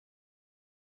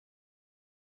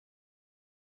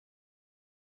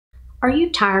Are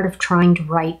you tired of trying to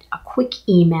write a quick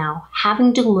email,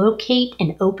 having to locate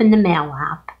and open the Mail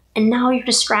app, and now you're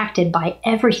distracted by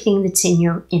everything that's in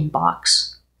your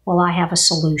inbox? Well, I have a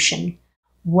solution.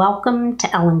 Welcome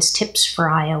to Ellen's Tips for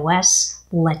iOS.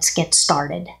 Let's get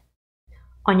started.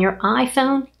 On your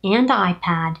iPhone and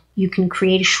iPad, you can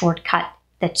create a shortcut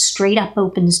that straight up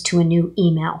opens to a new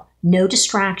email. No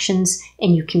distractions,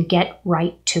 and you can get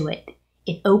right to it.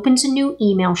 It opens a new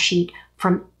email sheet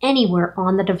from anywhere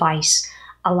on the device,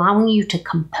 allowing you to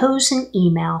compose an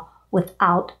email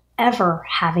without ever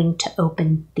having to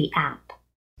open the app.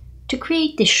 To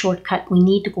create this shortcut, we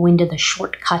need to go into the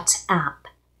Shortcuts app.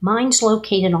 Mine's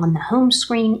located on the home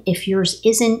screen. If yours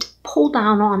isn't, pull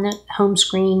down on the home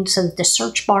screen so that the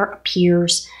search bar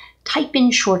appears, type in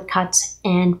Shortcuts,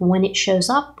 and when it shows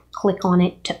up, click on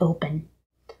it to open.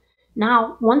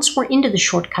 Now, once we're into the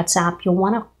Shortcuts app, you'll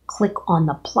want to click on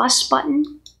the plus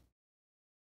button.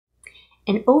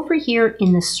 And over here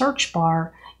in the search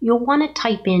bar, you'll want to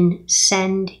type in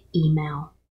Send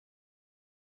Email.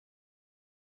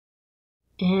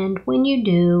 And when you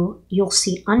do, you'll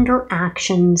see under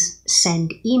Actions,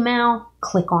 Send Email.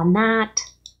 Click on that.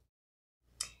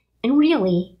 And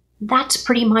really, that's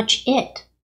pretty much it.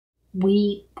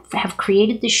 We have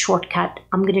created this shortcut.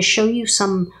 I'm going to show you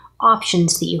some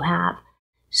options that you have.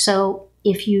 So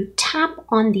if you tap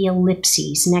on the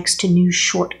ellipses next to New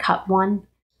Shortcut 1,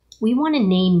 we want to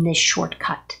name this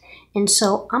shortcut. And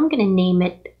so I'm going to name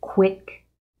it Quick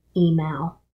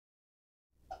Email.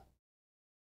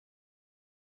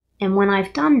 And when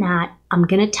I've done that, I'm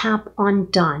going to tap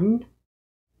on Done,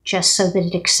 just so that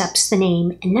it accepts the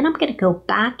name. And then I'm going to go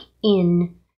back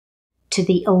in to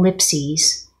the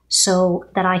ellipses so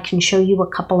that I can show you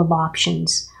a couple of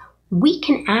options. We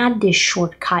can add this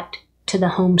shortcut to the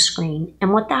home screen.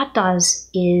 And what that does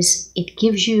is it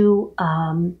gives you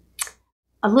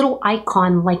a little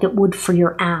icon like it would for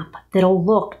your app that'll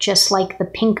look just like the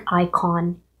pink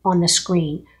icon on the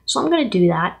screen. So I'm going to do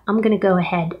that. I'm going to go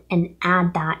ahead and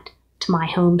add that to my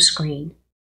home screen.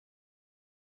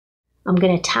 I'm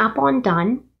going to tap on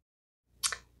Done,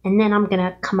 and then I'm going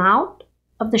to come out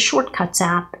of the Shortcuts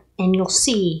app, and you'll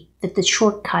see that the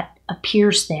shortcut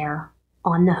appears there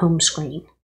on the home screen.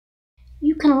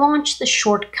 You can launch the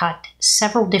shortcut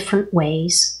several different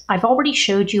ways. I've already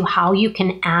showed you how you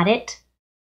can add it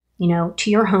to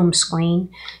your home screen.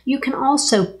 You can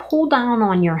also pull down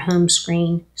on your home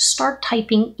screen, start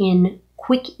typing in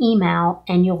Quick Email,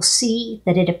 and you'll see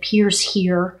that it appears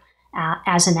here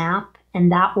as an app,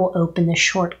 and that will open the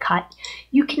shortcut.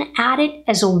 You can add it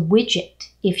as a widget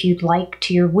if you'd like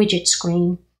to your widget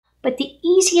screen, but the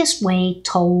easiest way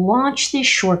to launch this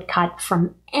shortcut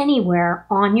from anywhere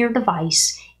on your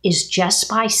device is just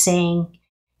by saying,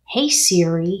 "Hey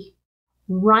Siri,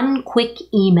 run Quick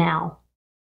Email."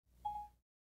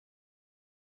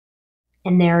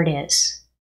 And there it is.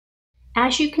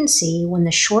 As you can see, when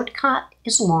the shortcut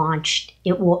is launched,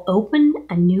 it will open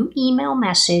a new email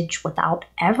message without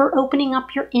ever opening up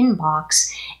your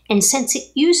inbox. And since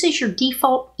it uses your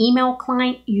default email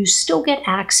client, you still get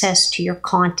access to your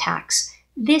contacts.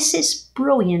 This is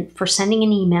brilliant for sending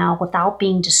an email without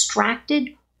being distracted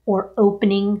or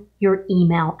opening your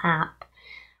email app.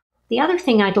 The other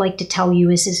thing I'd like to tell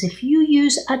you is if you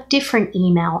use a different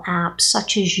email app,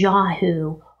 such as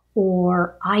Yahoo,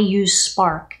 or I use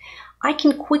Spark, I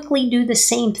can quickly do the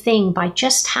same thing by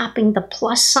just tapping the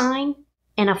plus sign.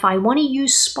 And if I want to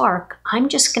use Spark, I'm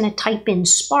just going to type in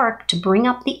Spark to bring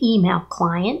up the email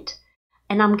client,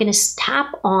 and I'm going to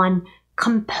tap on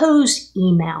Compose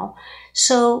Email.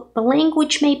 So the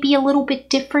language may be a little bit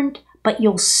different, but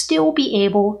you'll still be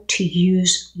able to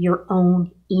use your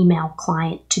own email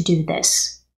client to do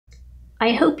this.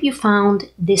 I hope you found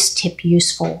this tip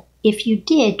useful. If you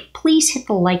did, please hit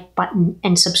the like button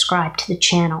and subscribe to the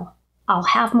channel. I'll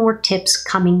have more tips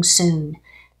coming soon.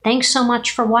 Thanks so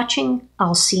much for watching.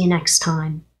 I'll see you next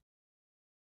time.